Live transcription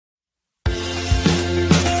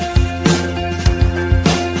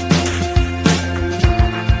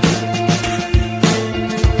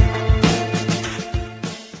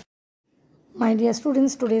My dear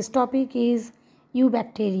students, today's topic is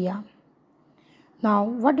eubacteria. Now,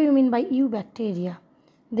 what do you mean by eubacteria?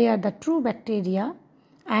 They are the true bacteria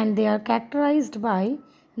and they are characterized by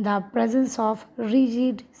the presence of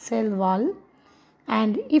rigid cell wall,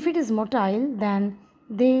 and if it is motile then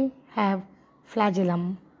they have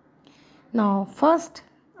flagellum. Now, first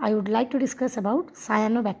I would like to discuss about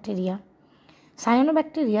cyanobacteria.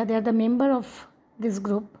 Cyanobacteria, they are the member of this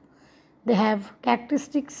group. They have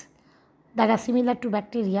characteristics that are similar to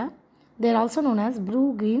bacteria. They are also known as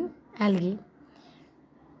blue-green algae.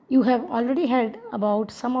 You have already heard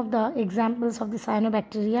about some of the examples of the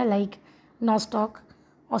cyanobacteria like nostoc,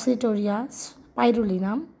 oscillatoria,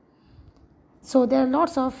 spirulina. So there are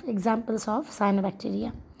lots of examples of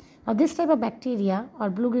cyanobacteria. Now this type of bacteria or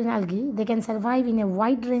blue-green algae, they can survive in a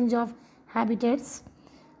wide range of habitats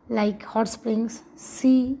like hot springs,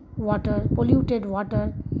 sea water, polluted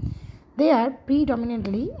water. They are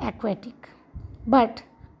predominantly aquatic, but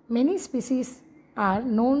many species are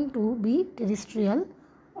known to be terrestrial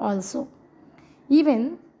also.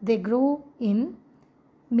 Even they grow in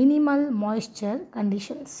minimal moisture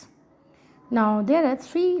conditions. Now there are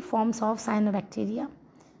three forms of cyanobacteria.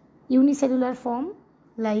 Unicellular form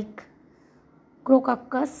like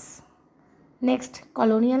Crococcus, next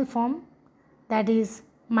colonial form that is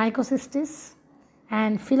Mycocystis,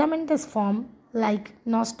 and filamentous form like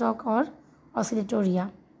nostoc or oscillatoria.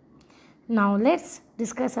 Now let's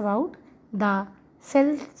discuss about the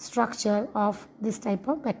cell structure of this type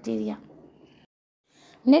of bacteria.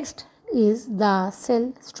 Next is the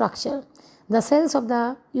cell structure. The cells of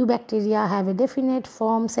the eubacteria have a definite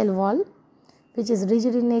firm cell wall which is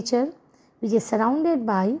rigid in nature, which is surrounded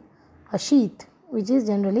by a sheath which is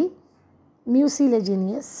generally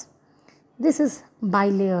mucilaginous. This is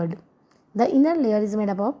bilayered. The inner layer is made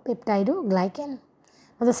up of peptidoglycan.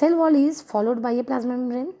 Now the cell wall is followed by a plasma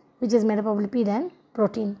membrane which is made up of lipid and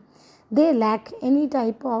protein. They lack any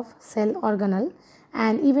type of cell organelle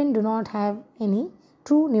and even do not have any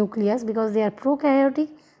true nucleus because they are prokaryotic,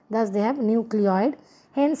 thus they have nucleoid.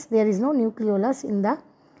 Hence there is no nucleolus in the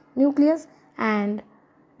nucleus and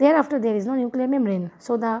thereafter there is no nuclear membrane.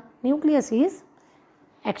 So the nucleus is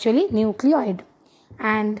actually nucleoid,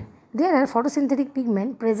 and there are photosynthetic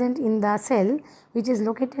pigment present in the cell which is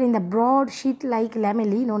located in the broad sheet-like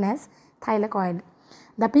lamellae known as thylakoid.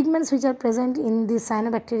 The pigments which are present in these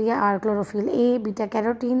cyanobacteria are chlorophyll A,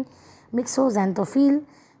 beta-carotene, myxoxanthophyll,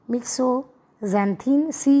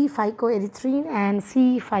 myxoxanthine, C-phycoerythrin and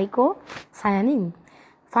C-phycocyanin.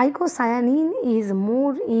 Phycocyanin is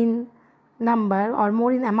more in number or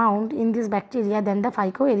more in amount in this bacteria than the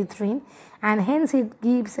phycoerythrin, and hence it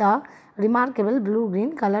gives a remarkable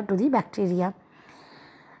blue-green color to the bacteria.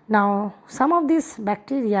 Now some of these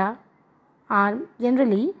bacteria are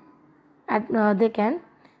generally they can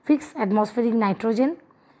fix atmospheric nitrogen,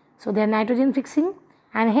 so they are nitrogen fixing,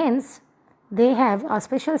 and hence they have a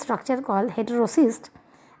special structure called heterocyst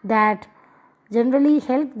that generally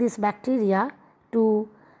help this bacteria to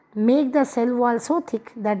make the cell wall so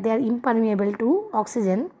thick that they are impermeable to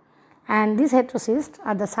oxygen, and these heterocysts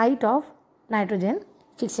are the site of nitrogen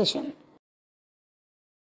fixation.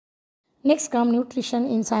 Next come nutrition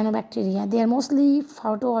in cyanobacteria. They are mostly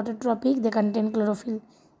photoautotropic. They contain chlorophyll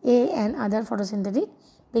A and other photosynthetic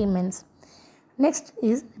pigments. Next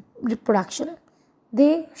is reproduction.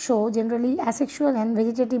 They show generally asexual and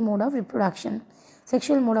vegetative mode of reproduction.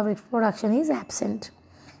 Sexual mode of reproduction is absent.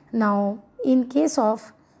 Now in case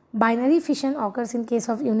of binary fission occurs in case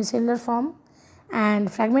of unicellular form,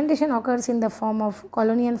 and fragmentation occurs in the form of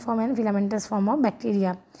colonial form and filamentous form of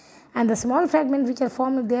bacteria, and the small fragments which are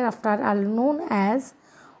formed thereafter are known as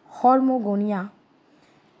hormogonia.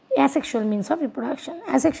 Asexual means of reproduction.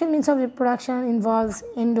 Asexual means of reproduction involves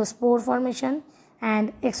endospore formation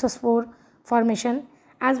and exospore formation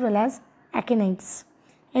as well as actinides.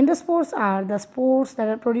 Endospores are the spores that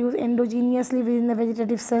are produced endogenously within the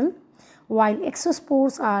vegetative cell, while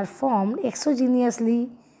exospores are formed exogenously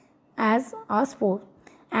as a spore,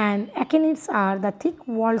 and actinides are the thick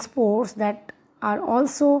walled spores that are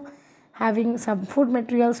also having some food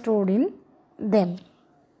material stored in them.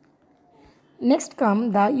 Next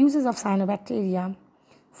come the uses of cyanobacteria.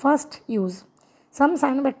 First use. Some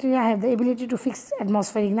cyanobacteria have the ability to fix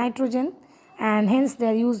atmospheric nitrogen, and hence they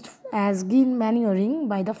are used as green manuring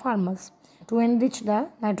by the farmers to enrich the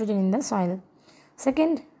nitrogen in the soil.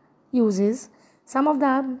 Second use is some of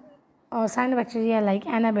the cyanobacteria like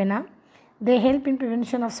Anabaena, they help in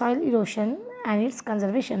prevention of soil erosion and its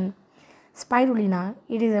conservation. Spirulina,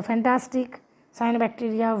 it is a fantastic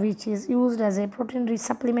cyanobacteria which is used as a protein-rich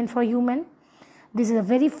supplement for human. This is a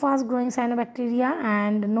very fast growing cyanobacteria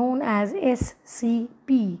and known as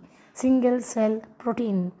SCP, single cell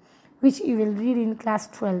protein, which you will read in class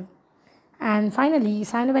 12. And finally,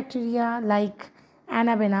 cyanobacteria like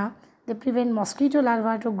Anabena, they prevent mosquito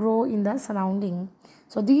larvae to grow in the surrounding.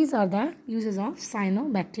 So these are the uses of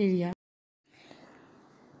cyanobacteria.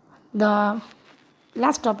 The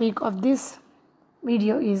last topic of this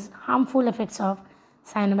video is harmful effects of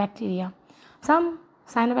cyanobacteria. Some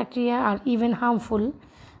cyanobacteria are even harmful,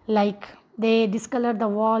 like they discolor the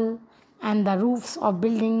wall and the roofs of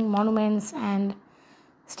building, monuments and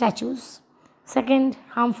statues. Second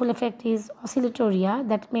harmful effect is oscillatoria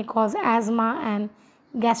that may cause asthma and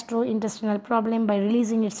gastrointestinal problem by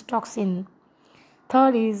releasing its toxin.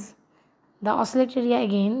 Third is the oscillatoria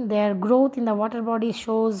again, their growth in the water body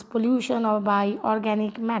shows pollution or by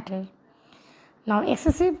organic matter. Now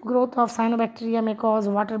excessive growth of cyanobacteria may cause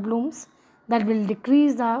water blooms that will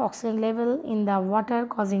decrease the oxygen level in the water,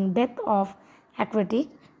 causing death of aquatic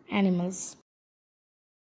animals.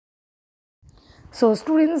 So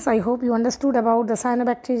students, I hope you understood about the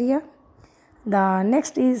cyanobacteria. The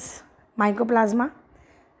next is mycoplasma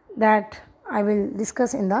that I will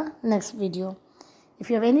discuss in the next video. If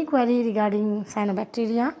you have any query regarding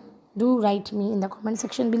cyanobacteria, do write me in the comment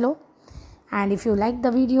section below. And if you like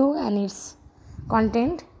the video and its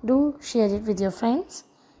content, do share it with your friends.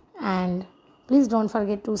 And please don't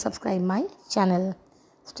forget to subscribe my channel.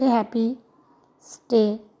 Stay happy,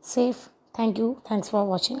 stay safe. Thank you. Thanks for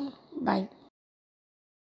watching. Bye.